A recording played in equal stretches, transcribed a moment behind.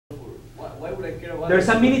why would I care about There's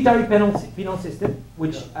a military penal system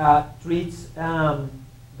which treats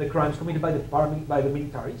the crimes committed by the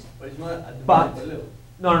militaries. But it's not at the But level.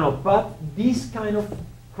 no. But these kind of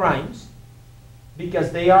crimes,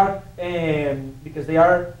 because they are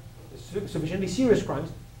sufficiently serious crimes,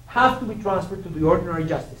 have to be transferred to the ordinary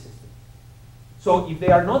justice system. So if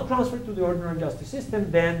they are not transferred to the ordinary justice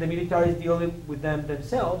system, then the military is dealing with them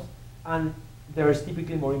themselves, and there is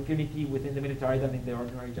typically more impunity within the military than in the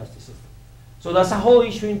ordinary justice system. So that's a whole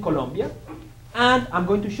issue in Colombia. And I'm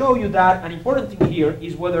going to show you that an important thing here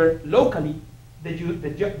is whether locally the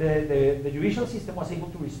judicial system was able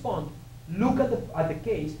to respond, look at the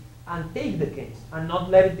case, and take the case, and not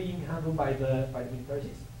let it being handled by the military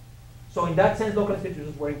system. So in that sense, local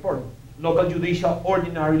institutions were important. Local judicial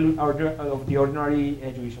ordinary of the ordinary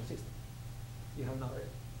judicial system. You have another.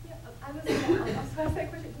 Yeah, I was going to ask that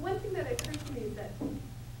question. One thing that occurred to me is that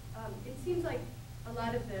it seems like a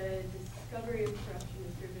lot of the discovery of corruption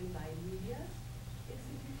is driven by media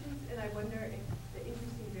institutions, and I wonder if the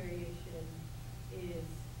interesting variation is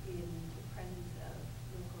in the presence of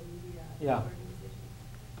local media organizations.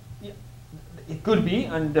 Yeah, it could be,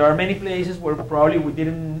 and there are many places where probably we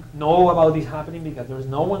didn't know about this happening because there's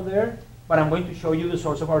no one there. But I'm going to show you the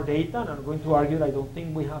source of our data, and I'm going to argue that I don't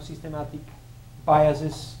think we have systematic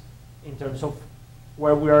biases in terms of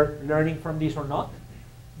where we are learning from this or not.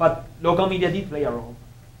 But local media did play a role.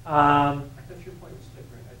 I thought your point was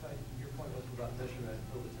different. I thought your point wasn't about measurement,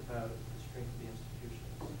 it was about the strength of the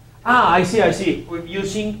institutions. I see. We're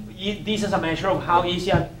using this as a measure of how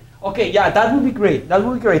easy and okay, yeah, that would be great. That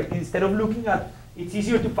would be great. Instead of looking at it's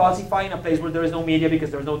easier to falsify in a place where there is no media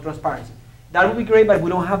because there's no transparency. That would be great, but we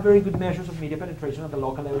don't have very good measures of media penetration at the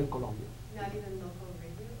local level in Colombia. Not even local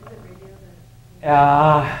radio? Is it radio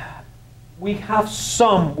that? We have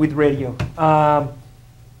some with radio.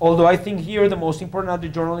 Although I think here the most important are the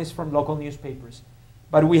journalists from local newspapers.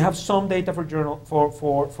 But we have some data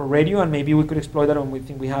for radio, and maybe we could exploit that, and we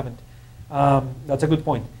think we haven't. That's a good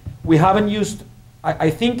point. We haven't used, I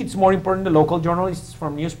think it's more important the local journalists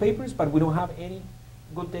from newspapers, but we don't have any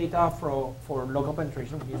good data for local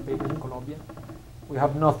penetration of newspapers in Colombia. We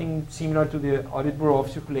have nothing similar to the Audit Bureau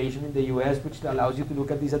of Circulation in the US, which allows you to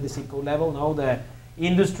look at this at the zip code level. Now, the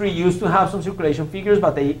industry used to have some circulation figures,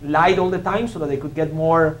 but they lied all the time so that they could get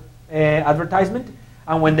more advertisement.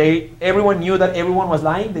 And when everyone knew that everyone was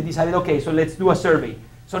lying, they decided, okay, so let's do a survey.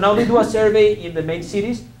 So now they do a survey in the main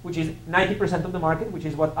cities, which is 90% of the market, which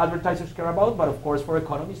is what advertisers care about. But of course, for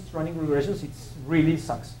economists running regressions, it really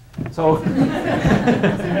sucks. So, do you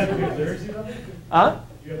have a good literacy level?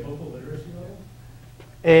 Do you have local literacy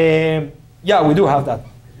level? Yeah, we do have that.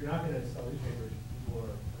 Because you're not going to sell newspapers to people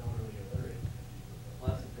who are predominantly illiterate.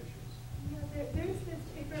 Lots of pictures. Yeah, there's this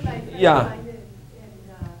paper by Yeah.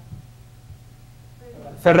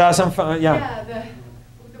 Ferraz and yeah,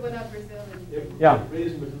 the one out Brazil. Yeah.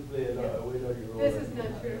 This is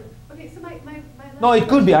not true. Okay, so my No, it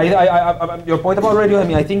could be. Your point about radio, I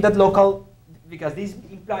mean, I think that local, because this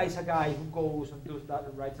implies a guy who goes and does that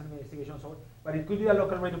and writes an investigation and so on, but it could be a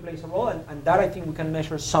local radio plays a role, and that I think we can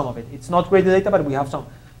measure some of it. It's not great data, but we have some.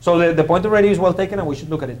 So the point of radio is well taken, and we should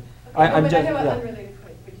look at it. Okay, I have an unrelated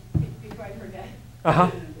point, which, before I forget,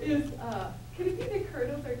 is, could it be the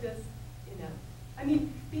kernels are just enough? I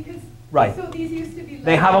mean, because, right. So these used to be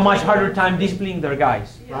they have a much harder time disciplining their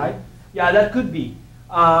guys, right? Yeah, that could be.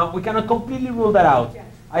 We cannot completely rule that out. Yeah.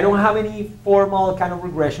 I don't have any formal kind of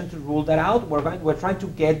regression to rule that out. We're trying to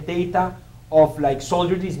get data of like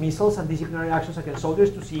soldier dismissals and disciplinary actions against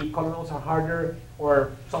soldiers to see if colonels are harder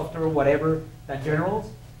or softer or whatever than generals.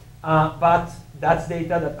 But that's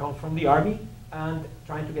data that comes from the army, and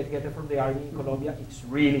trying to get data from the army in Colombia, it's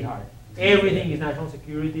really hard. Everything is national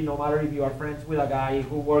security, no matter if you are friends with a guy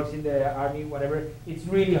who works in the army, whatever, it's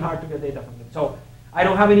really hard to get data from them. So I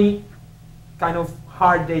don't have any kind of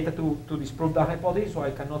hard data to disprove that hypothesis, so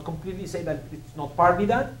I cannot completely say that it's not partly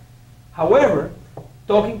that. However,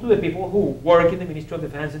 talking to the people who work in the Ministry of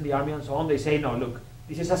Defense and the Army and so on, they say, no, look,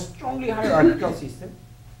 this is a strongly hierarchical system.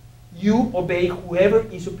 You obey whoever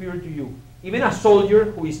is superior to you. Even a soldier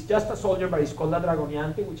who is just a soldier but is called a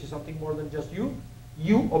dragoniante, which is something more than just you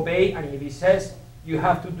obey, and if he says you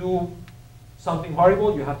have to do something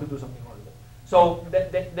horrible, you have to do something horrible. So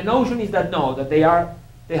the notion is that no, that they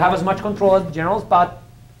have as much control as the generals, but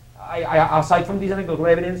aside from this anecdotal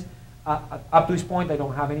evidence, up to this point, I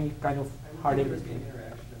don't have any kind of hard evidence.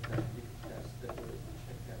 Interaction of that you could test that would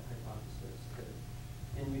check that hypothesis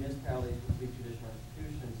that in municipalities with big judicial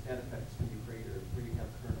institutions, that effects can be greater where you have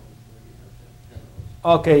colonels, where you have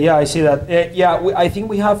generals. Okay, yeah, I see that. I think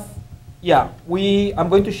we have. Yeah, I'm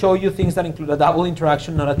going to show you things that include a double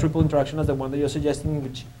interaction, not a triple interaction as the one that you're suggesting,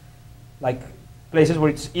 which like places where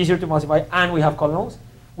it's easier to falsify, and we have colonels.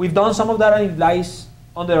 We've done some of that, and it lies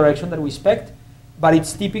on the direction that we expect, but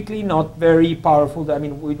it's typically not very powerful. I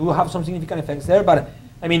mean, we do have some significant effects there, but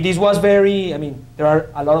I mean, this was very, I mean, there are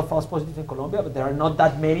a lot of false positives in Colombia, but there are not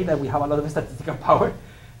that many that we have a lot of statistical power.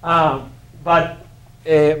 But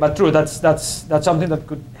true, that's something that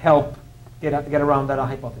could help get around that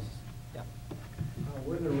hypothesis. Yeah.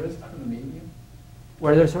 Were there risks in the media?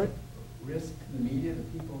 Were there, sorry? Risk in the media, the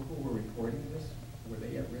people who were reporting this, were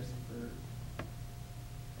they at risk for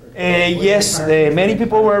yes, many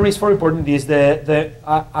people were at risk for reporting this.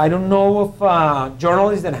 I don't know of a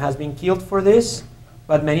journalist that has been killed for this,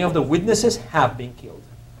 but many of the witnesses have been killed.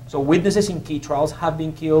 So witnesses in key trials have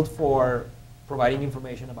been killed for providing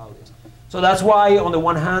information about this. So that's why, on the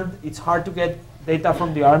one hand, it's hard to get data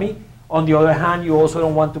from the army. On the other hand, you also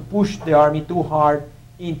don't want to push the army too hard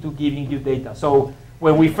into giving you data. So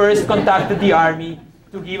when we first contacted the army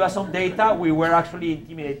to give us some data, we were actually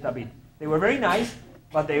intimidated a bit. They were very nice,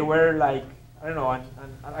 but they were like, I don't know, and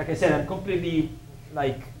like I said, I'm completely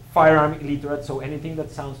like firearm illiterate, so anything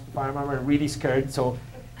that sounds firearm, I'm really scared. So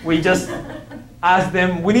we just asked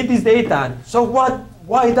them, we need this data. And so what?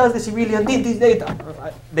 Why does the civilian need this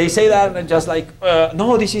data? They say that and just like,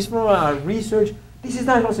 no, this is from research. This is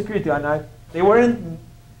national security. And they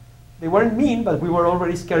weren't mean, but we were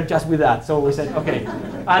already scared just with that. So we said, okay.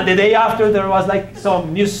 And the day after, there was like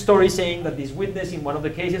some news story saying that this witness in one of the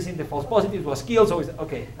cases in the false positives was killed. So we said,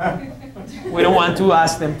 okay, we don't want to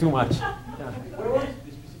ask them too much. Yeah. What about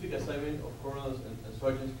the specific assignment of colonels and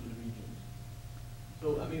sergeants to the regions?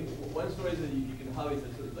 So, I mean, one story that you can have is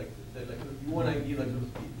that sort of like you want to give like sort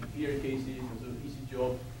of the clear cases and sort of easy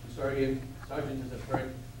job to sergeants as a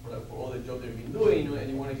parent for all the job they've been doing, and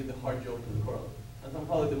you want to give the hard job to the colonels. And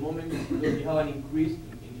somehow at the moment you have an increase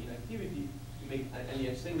in activity, and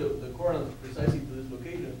you send the colonels precisely to this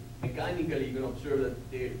location, mechanically you can observe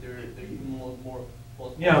that they're even more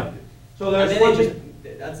false positives. So there's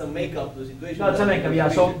that's a makeup to the situation. That's a makeup, yeah.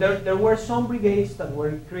 So there were some brigades that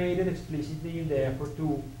were created explicitly in the effort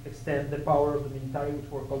to extend the power of the military, which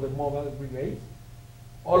were called the mobile brigades.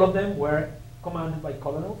 All of them were commanded by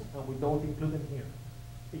colonels, and we don't include them here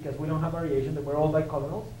because we don't have variation. They were all by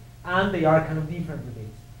colonels, and they are kind of different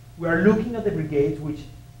brigades. We are looking at the brigades which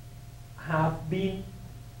have been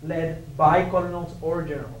led by colonels or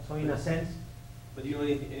generals. So in a sense. But do you know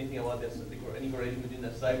anything about this? Any correlation between the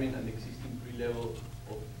assignment and the existing pre-level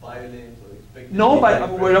of violence or expected? No, but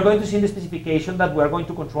we're not going to see in the specification that we're going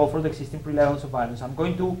to control for the existing pre-levels of violence. I'm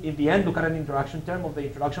going to, in the end, look at an interaction term of the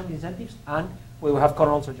introduction of incentives, and we will have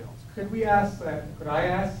colonels or generals. Could we ask, could I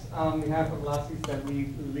ask on behalf of Lasis that we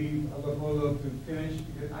leave Alejandro to finish?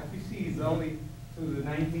 Because IPC is only to the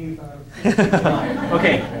 19th of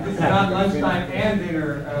Okay. This is not lunchtime and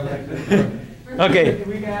dinner. Okay.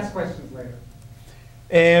 We can ask questions later.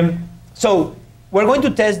 So we're going to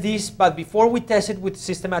test this, but before we test it with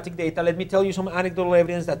systematic data, let me tell you some anecdotal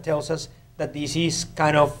evidence that tells us that this is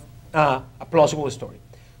kind of a plausible story.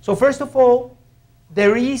 So first of all,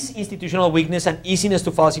 there is institutional weakness and easiness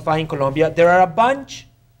to falsify in Colombia. There are a bunch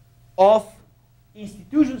of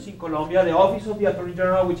institutions in Colombia, the Office of the Attorney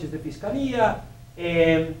General, which is the Fiscalía,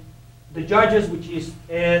 the judges, which is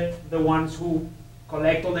the ones who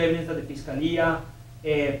collect all the evidence that the Fiscalía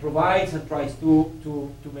provides and tries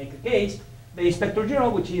to make a case. The Inspector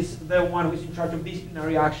General, which is the one who is in charge of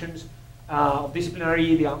disciplinary actions,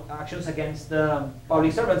 actions against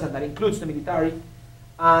public servants, and that includes the military.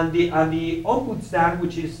 And the Ombudsman,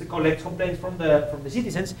 which is collects complaints from the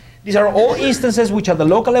citizens. These are all instances which at the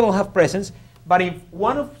local level have presence, but if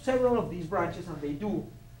one of several of these branches, and they do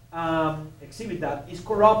exhibit that, is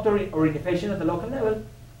corrupt or inefficient at the local level,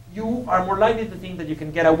 you are more likely to think that you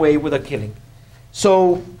can get away with a killing.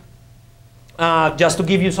 So just to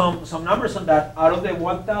give you some numbers on that, out of the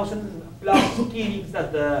 1,000 plus killings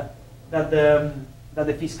that the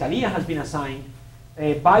Fiscalía has been assigned,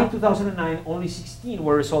 by 2009, only 16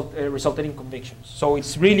 were resulted in convictions. So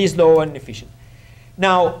it's really slow and efficient.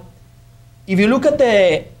 Now, if you look at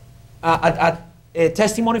the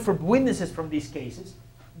testimony from witnesses from these cases,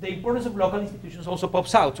 the importance of local institutions also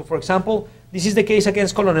pops out. So for example, this is the case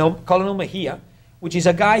against Colonel Mejia, which is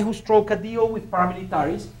a guy who struck a deal with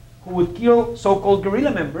paramilitaries who would kill so-called guerrilla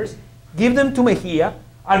members, give them to Mejia,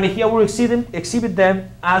 and Mejia would exhibit them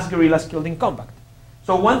as guerrillas killed in combat.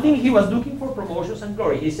 So one thing, he was looking for promotions and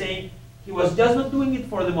glory. He's saying he was just not doing it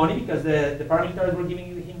for the money because the paramilitaries were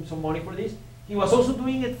giving him some money for this. He was also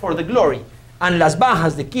doing it for the glory. And las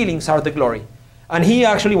bajas, the killings, are the glory. And he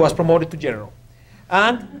actually was promoted to general.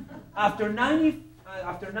 And after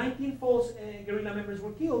 19 false guerrilla members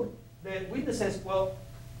were killed, the witness says, well,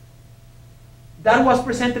 that was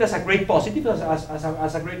presented as a great positive,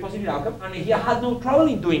 as a great positive outcome, and he had no trouble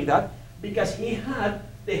in doing that because he had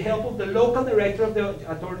the help of the local director of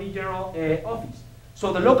the Attorney General office.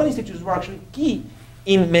 So the local institutions were actually key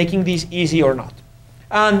in making this easy or not.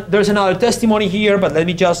 And there's another testimony here, but let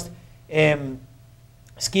me just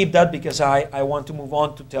skip that because I want to move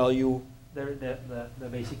on to tell you the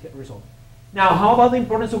basic result. Now, how about the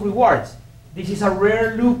importance of rewards? This is a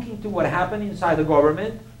rare look into what happened inside the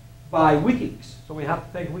government by WikiLeaks. So we have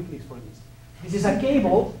to thank WikiLeaks for this. This is a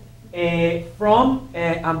cable from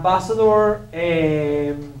Ambassador,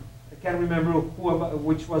 I can't remember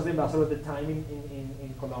which was the ambassador at the time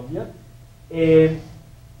in Colombia.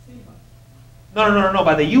 No,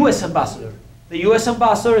 but the U.S. ambassador. The U.S.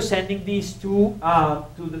 ambassador sending this to a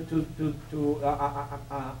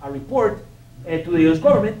report to the U.S.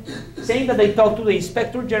 government, saying that they talked to the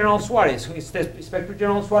Inspector General Suarez. Inspector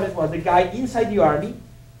General Suarez was the guy inside the army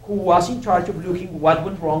who was in charge of looking what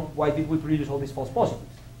went wrong, why did we produce all these false positives.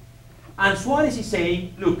 And Suarez is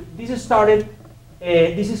saying, look, this started,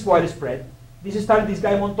 this is widespread. This started, this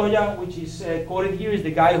guy Montoya, which is quoted here, is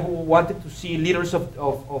the guy who wanted to see liters of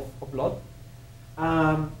blood.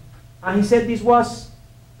 And he said this was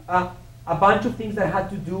a bunch of things that had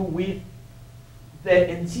to do with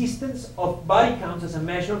the insistence of body counts as a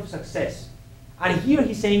measure of success. And here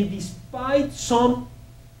he's saying, despite some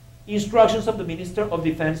instructions of the Minister of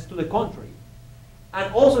Defense to the contrary.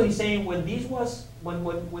 And also he's saying when this was,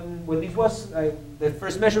 the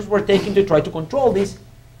first measures were taken to try to control this,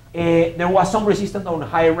 there was some resistance on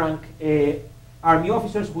higher rank army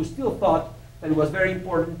officers who still thought that it was very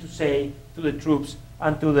important to say to the troops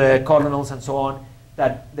and to the colonels and so on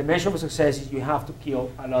that the measure of success is you have to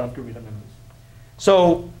kill a lot of guerrilla members.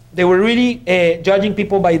 So they were really judging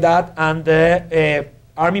people by that, and the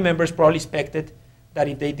army members probably expected that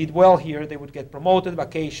if they did well here, they would get promoted,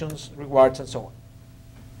 vacations, rewards, and so on.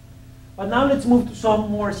 But now let's move to some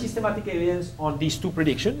more systematic evidence on these two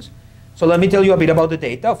predictions. So let me tell you a bit about the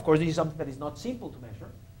data. Of course, this is something that is not simple to measure.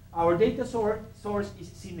 Our data source is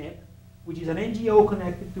CINEP, which is an NGO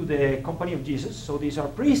connected to the Company of Jesus. So these are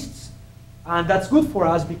priests. And that's good for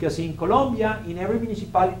us because in Colombia, in every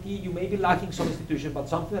municipality, you may be lacking some institution, but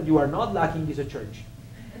something that you are not lacking is a church.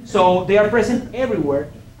 So they are present everywhere,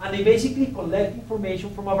 and they basically collect information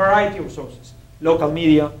from a variety of sources. Local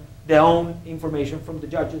media, their own information from the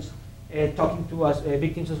judges, talking to us,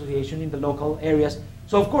 Victims Association in the local areas.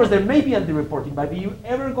 So of course, there may be underreporting, but if you're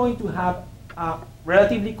ever going to have a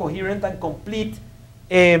relatively coherent and complete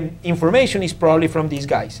information, is probably from these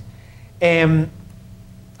guys.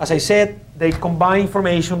 As I said, they combine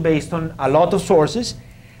information based on a lot of sources.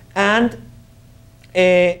 And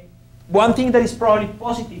one thing that is probably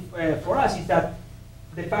positive for us is that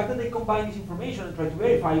the fact that they combine this information and try to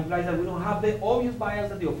verify implies that we don't have the obvious bias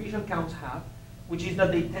that the official counts have, which is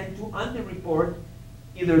that they tend to underreport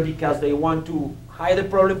either because they want to hide the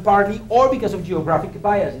problem partly or because of geographic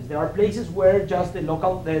biases. There are places where just the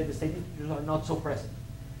local, the state institutions are not so present.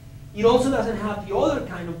 It also doesn't have the other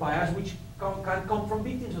kind of bias which can come from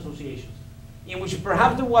victims associations, in which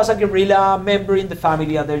perhaps there was a guerrilla member in the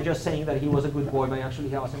family and they're just saying that he was a good boy, but actually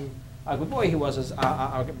he wasn't a good boy, he was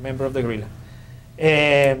a member of the guerrilla.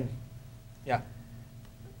 Yeah,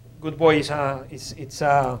 good boy it's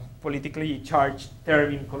a politically charged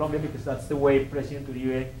term in Colombia because that's the way President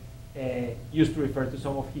Uribe used to refer to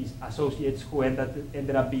some of his associates who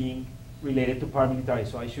ended up being related to paramilitary.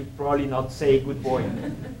 So I should probably not say good boy.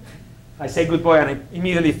 I say good boy and I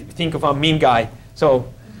immediately think of a mean guy.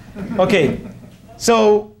 So, okay.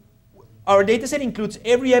 So our data set includes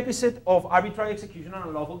every episode of arbitrary execution and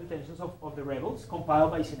unlawful detentions of the rebels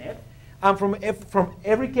compiled by CINEP. And from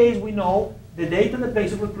every case we know the date and the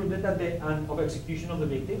place of recruitment and of execution of the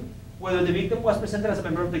victim, whether the victim was presented as a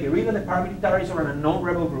member of the guerrilla, the paramilitaries, or an unknown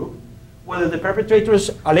rebel group, whether the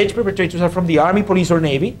perpetrators, alleged perpetrators, are from the army, police, or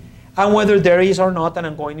navy, and whether there is or not an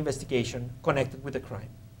ongoing investigation connected with the crime.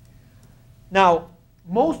 Now,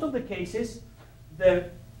 most of the cases,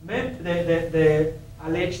 the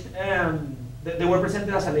alleged, they were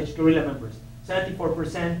presented as alleged guerrilla members.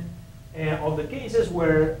 74% of the cases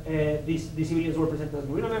where these civilians were presented as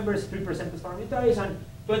guerrilla members, 3% as paramilitaries, and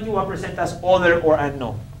 21% as other or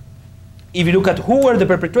unknown. If you look at who were the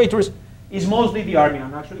perpetrators, it's mostly the army,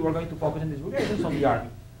 and actually we're going to focus in these publications on the army.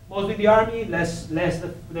 Mostly the army, less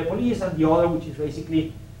the police, and the other, which is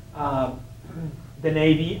basically the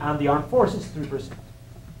Navy and the armed forces, 3%.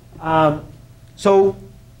 So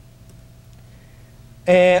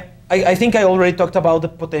I think I already talked about the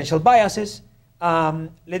potential biases.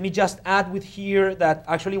 Let me just add with here that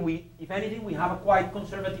actually if anything, we have a quite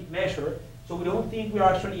conservative measure, so we don't think we're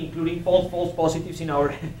actually including false positives in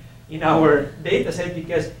our in our data set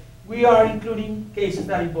because we are including cases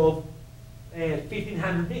that involve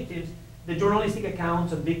 1,500 victims. The journalistic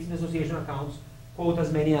accounts and victim association accounts quote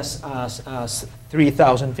as many as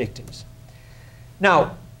 3,000 victims.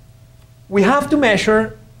 Now, we have to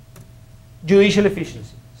measure judicial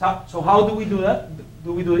efficiency. So how do we do that?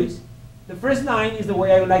 Do we do this? The first line is the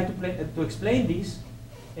way I would like to explain this,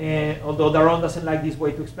 although Daron doesn't like this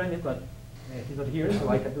way to explain it, but he's not here, so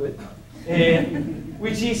I can do it.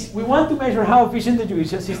 Which is, we want to measure how efficient the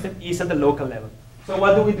judicial system is at the local level. So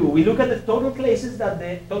what do? We look at the total cases that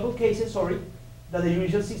the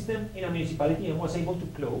judicial system in a municipality was able to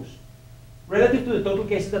close relative to the total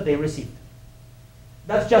cases that they received.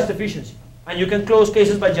 That's just efficiency. And you can close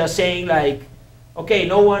cases by just saying like, okay,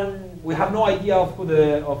 we have no idea of who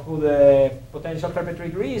the potential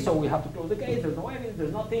perpetrator is, so we have to close the case. There's no evidence,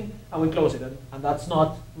 there's nothing, and we close it. And that's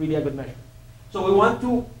not really a good measure. So we want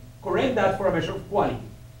to correct that for a measure of quality.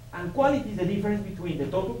 And quality is the difference between the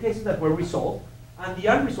total cases that were resolved and the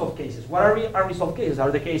unresolved cases. What are unresolved cases?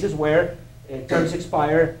 Are the cases where terms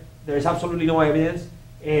expire, there is absolutely no evidence,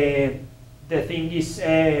 the thing is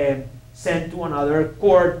sent to another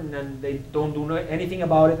court and they don't do anything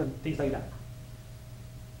about it and things like that.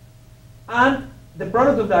 And the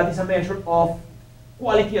product of that is a measure of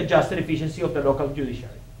quality adjusted efficiency of the local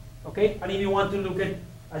judiciary. Okay? And if you want to look at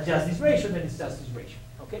a justice ratio, then it's justice ratio.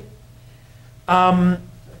 Okay? Clarification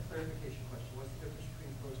question. What's the difference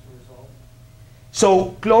between closed and resolved?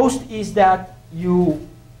 So closed is that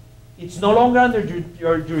it's no longer under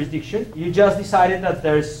your jurisdiction. You just decided that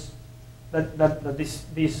this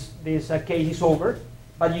case is over,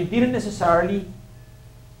 but you didn't necessarily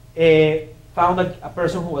found a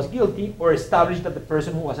person who was guilty or established that the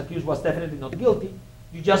person who was accused was definitely not guilty.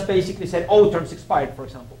 You just basically said, oh, terms expired, for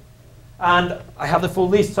example. And I have the full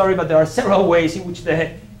list, sorry, but there are several ways in which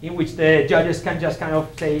the judges can just kind of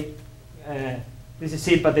say, this is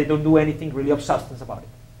it, but they don't do anything really of substance about it.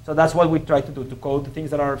 So that's what we try to do, to code the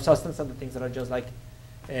things that are of substance and the things that are just like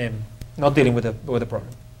not dealing with the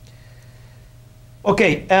problem.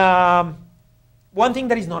 Okay, one thing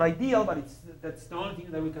that is not ideal, but that's the only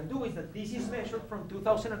thing that we can do, is that this is measured from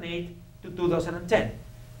 2008 to 2010.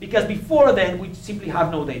 Because before then, we simply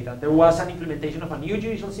have no data. There was an implementation of a new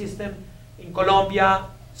judicial system. In Colombia,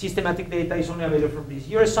 systematic data is only available from this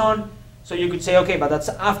years on. So you could say, okay, but that's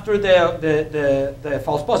after the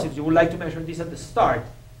false positives. You would like to measure this at the start.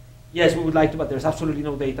 Yes, we would like to, but there's absolutely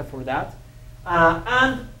no data for that.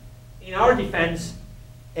 And in our defense,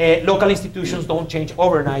 local institutions don't change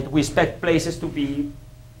overnight. We expect places to be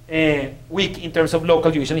weak in terms of local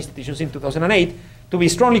judicial institutions in 2008 to be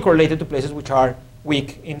strongly correlated to places which are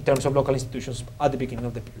weak in terms of local institutions at the beginning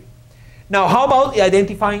of the period. Now, how about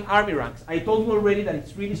identifying army ranks? I told you already that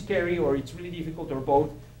it's really scary or it's really difficult or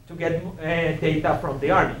both to get data from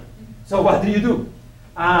the army. So what do?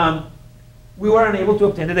 We were unable to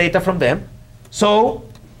obtain the data from them. So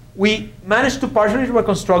we managed to partially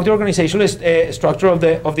reconstruct the organizational structure of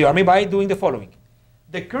the army by doing the following.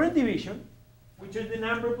 The current division, which is the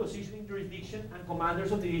number, positioning, jurisdiction, and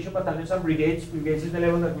commanders of division, battalions, and brigades, brigades is the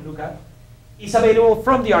level that we look at, is available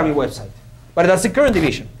from the army website. But that's the current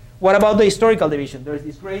division. What about the historical division? There's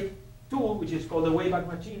this great tool, which is called the Wayback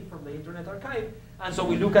Machine from the Internet Archive. And so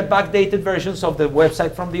we look at backdated versions of the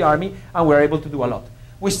website from the army, and we're able to do a lot.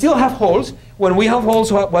 We still have holes. When we have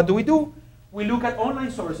holes, what do? We look at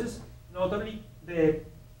online sources. Not only the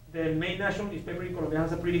main national newspaper in Colombia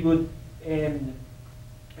has a pretty good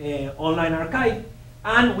online archive,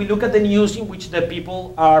 and we look at the news in which the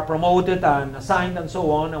people are promoted and assigned and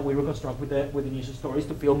so on, and we reconstruct with the news stories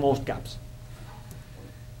to fill most gaps.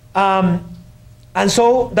 And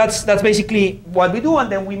so that's basically what we do,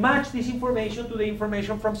 and then we match this information to the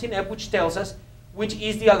information from CINEP, which tells us which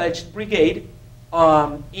is the alleged brigade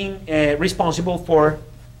responsible for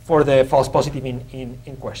the false positive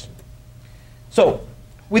in question. So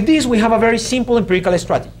with this, we have a very simple empirical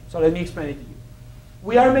strategy. So let me explain it to you.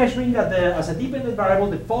 We are measuring that as a dependent variable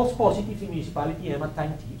the false positives in municipality M at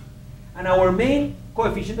time t. And our main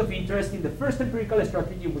coefficient of interest in the first empirical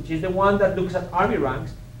strategy, which is the one that looks at army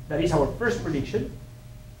ranks, that is our first prediction,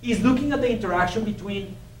 is looking at the interaction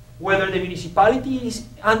between whether the municipality is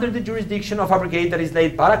under the jurisdiction of a brigade that is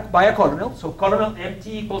led by a colonel, so colonel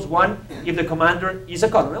MT equals 1 if the commander is a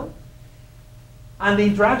colonel, and the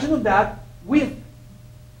interaction of that with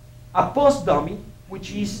a post-dummy,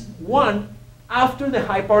 which is 1 after the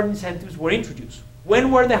high-powered incentives were introduced.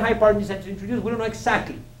 When were the high-powered incentives introduced? We don't know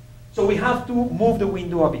exactly. So we have to move the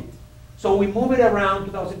window a bit. So we move it around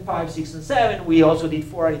 2005, 6, and 7. We also did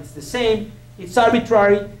 4, and it's the same. It's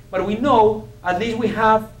arbitrary, but we know at least we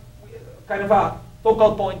have kind of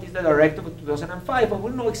focal point is the directive of 2005, but we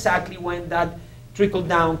don't know exactly when that trickled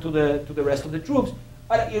down to the rest of the troops.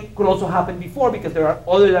 But it could also happen before, because there are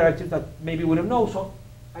other directives that maybe we don't know. So,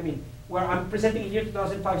 I mean, where I'm presenting in year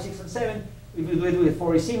 2005, 6, and 7, if we do it with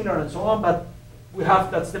 4 is similar and so on, but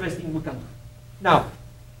that's the best thing we can do. Now,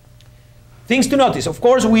 things to notice. Of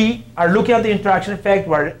course, we are looking at the interaction effect.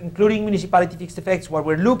 We're including municipality fixed effects. What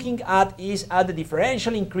we're looking at is at the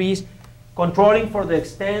differential increase, controlling for the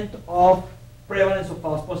extent of prevalence of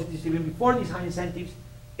false positives even before these high incentives,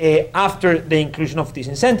 after the inclusion of these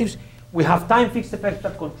incentives. We have time fixed effects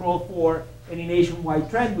that control for any nationwide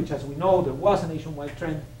trend, which, as we know, there was a nationwide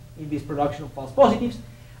trend in this production of false positives.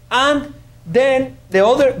 And then the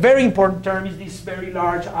other very important term is this very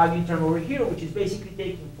large ugly term over here, which is basically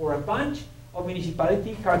taking for a bunch of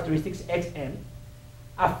municipality characteristics xn,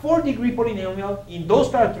 a 4-degree polynomial in those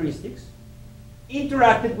characteristics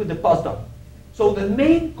interacted with the pos W. So the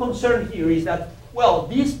main concern here is that, well,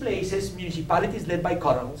 these places, municipalities led by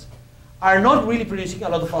colonels, are not really producing a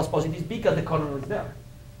lot of false positives because the colonel is there.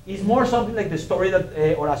 It's more something like the story that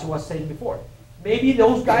Horacio was saying before. Maybe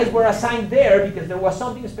those guys were assigned there because there was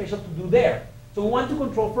something special to do there. So we want to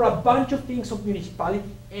control for a bunch of things of municipality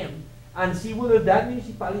M and see whether that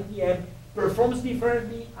municipality M performs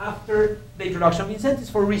differently after the introduction of incentives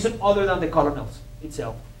for a reason other than the colonels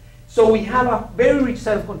itself. So we have a very rich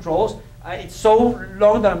set of controls. It's so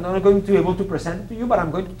long that I'm not going to be able to present it to you, but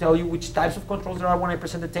I'm going to tell you which types of controls there are when I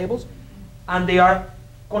present the tables. And they are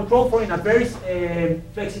controlled for in a very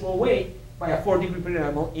flexible way by a 4-degree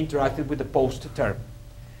polynomial interacted with the post term.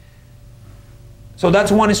 So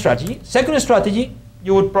that's one strategy. Second strategy,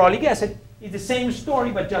 you would probably guess it, is the same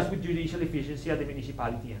story, but just with judicial efficiency at the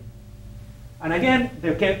municipality end. And again,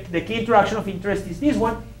 the key interaction of interest is this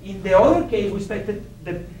one. In the other case, we expected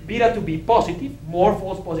the beta to be positive, more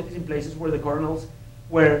false positives in places where the colonels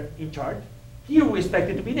were in charge. Here we expect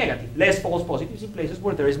it to be negative, less false positives in places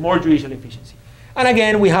where there is more judicial efficiency. And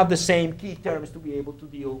again, we have the same key terms to be able to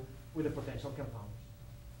deal with the potential confounders.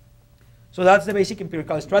 So that's the basic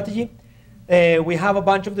empirical strategy. We have a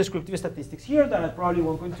bunch of descriptive statistics here that I probably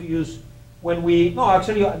won't going to use when we, no,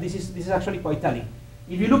 actually, this is actually quite telling.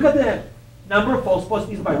 If you look at the number of false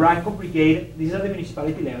positives by rank of brigade, this is at the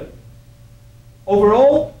municipality level.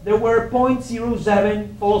 Overall, there were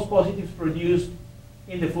 0.07 false positives produced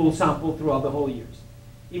in the full sample throughout the whole years.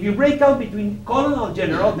 If you break out between colonel and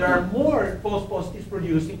general, there are more false positives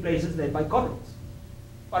produced in places led by colonels.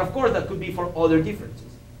 But of course, that could be for other differences.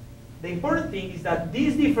 The important thing is that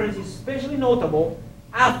this difference is especially notable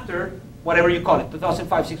after whatever you call it,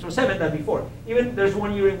 2005, 6, or 7 than before. Even there's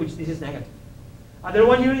one year in which this is negative. And there's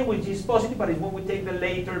one year in which is positive, but it's when we take the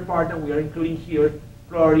later part and we are including here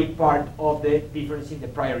probably part of the difference in the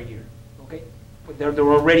prior year. Okay, but there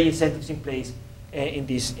were already incentives in place in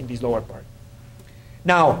this lower part.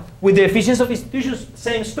 Now, with the efficiency of institutions,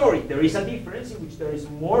 same story. There is a difference in which there is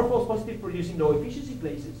more false positive producing low efficiency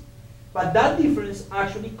places, but that difference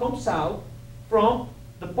actually comes out from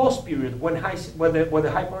the post period when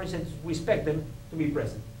the high power incentives, we expect them to be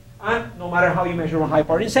present. And no matter how you measure on high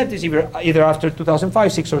power incentives, either after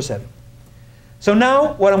 2005, 6, or 7. So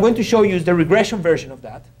now what I'm going to show you is the regression version of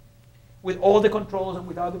that, with all the controls and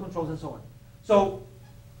without the controls and so on. So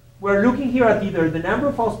we're looking here at either the number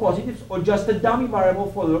of false positives or just a dummy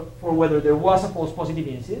variable for whether there was a false positive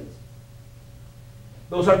incident.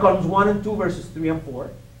 Those are columns 1 and 2 versus 3 and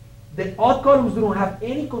 4. The odd columns don't have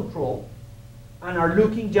any control and are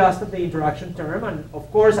looking just at the interaction term. And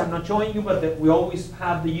of course, I'm not showing you, but we always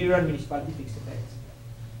have the year and municipality fixed effects.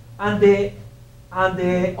 And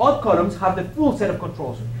the odd columns have the full set of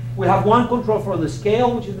controls. We have one control for the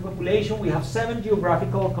scale, which is the population. We have 7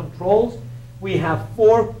 geographical controls. We have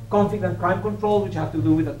 4 conflict and crime controls, which have to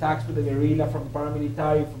do with attacks with the guerrilla, from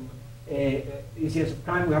paramilitary, from incidents of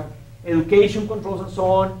crime. We have education controls and so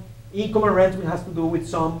on. Income and rent, which has to do with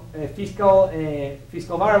some fiscal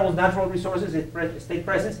variables, natural resources, state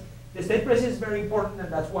presence. The state presence is very important, and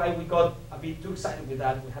that's why we got a bit too excited with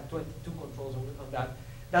that. We have 22 controls on that.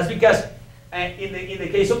 That's because in the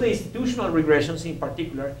case of the institutional regressions in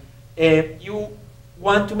particular, you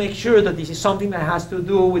want to make sure that this is something that has to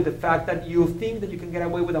do with the fact that you think that you can get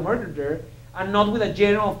away with a murder there, and not with a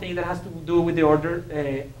general thing that has to do with the order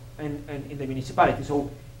in the municipality. So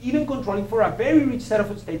even controlling for a very rich set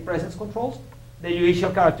of state presence controls, the judicial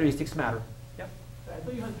characteristics matter. Yeah. I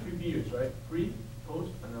thought you had 3 periods, right? Pre,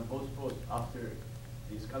 post, and then post after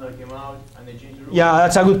the scandal came out and they changed the rules. Yeah,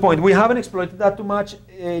 that's a good point. We haven't exploited that too much,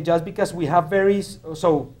 just because we have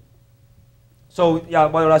so yeah,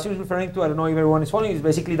 what Horacio is referring to, I don't know if everyone is following, is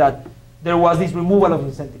basically that there was this removal of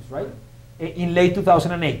incentives, right? In late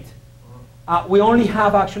 2008. We only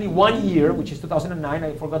have actually 1 year, which is 2009.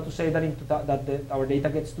 I forgot to say that our data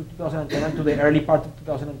gets to 2010 and to the early part of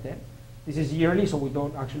 2010. This is yearly, so we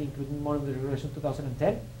don't actually include more of the regression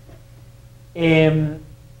 2010.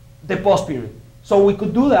 The post period. So we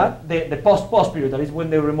could do that, the post period, that is when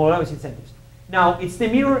the remote lab is incentives. Now, it's the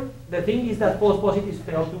mirror. The thing is that false positives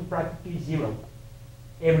fell to practically 0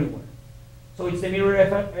 everywhere. So it's the mirror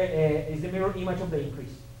effect, it's the mirror image of the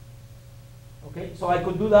increase. Okay, so I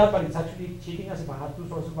could do that, but it's actually cheating as if I had 2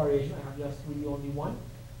 sources of variation. I have just really only one.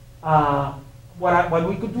 What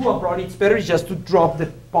we could do, and probably it's better, is just to drop the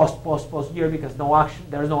post year because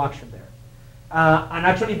there's no action there. And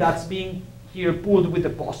actually that's being here pulled with the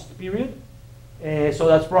post period. So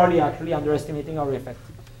that's probably actually underestimating our effect.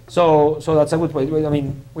 So that's a good point. I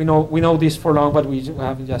mean, we know this for long, but we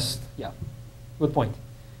have just, yeah, good point.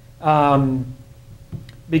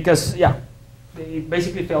 Because, yeah, it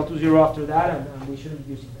basically fell to 0 after that, and we shouldn't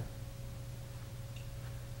be using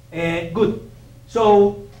that. Good.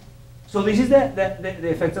 So this is the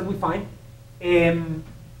effects that we find.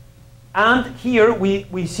 And here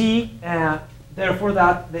we see, therefore,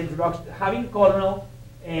 that the introduction, having colonel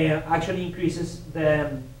actually increases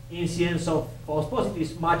the incidence of false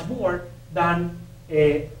positives much more than,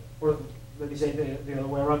 or let me say the other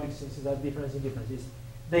way around, because that difference in differences.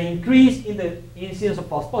 The increase in the incidence of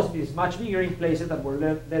false positives is much bigger in places that were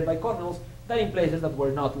led by colonels than in places that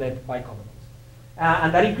were not led by colonels.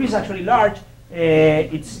 And that increase is actually large.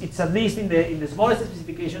 It's at least in the smallest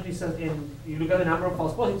specification. You look at the number of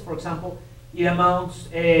false positives, for example, it amounts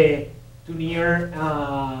to near,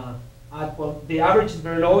 well, the average is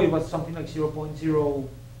very low. It was something like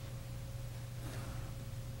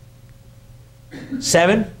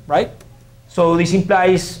 0.07, right? So this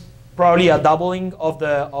implies probably a doubling of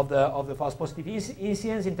the false positive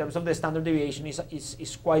incidence. In terms of the standard deviation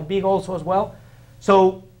is quite big also as well.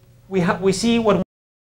 So we see what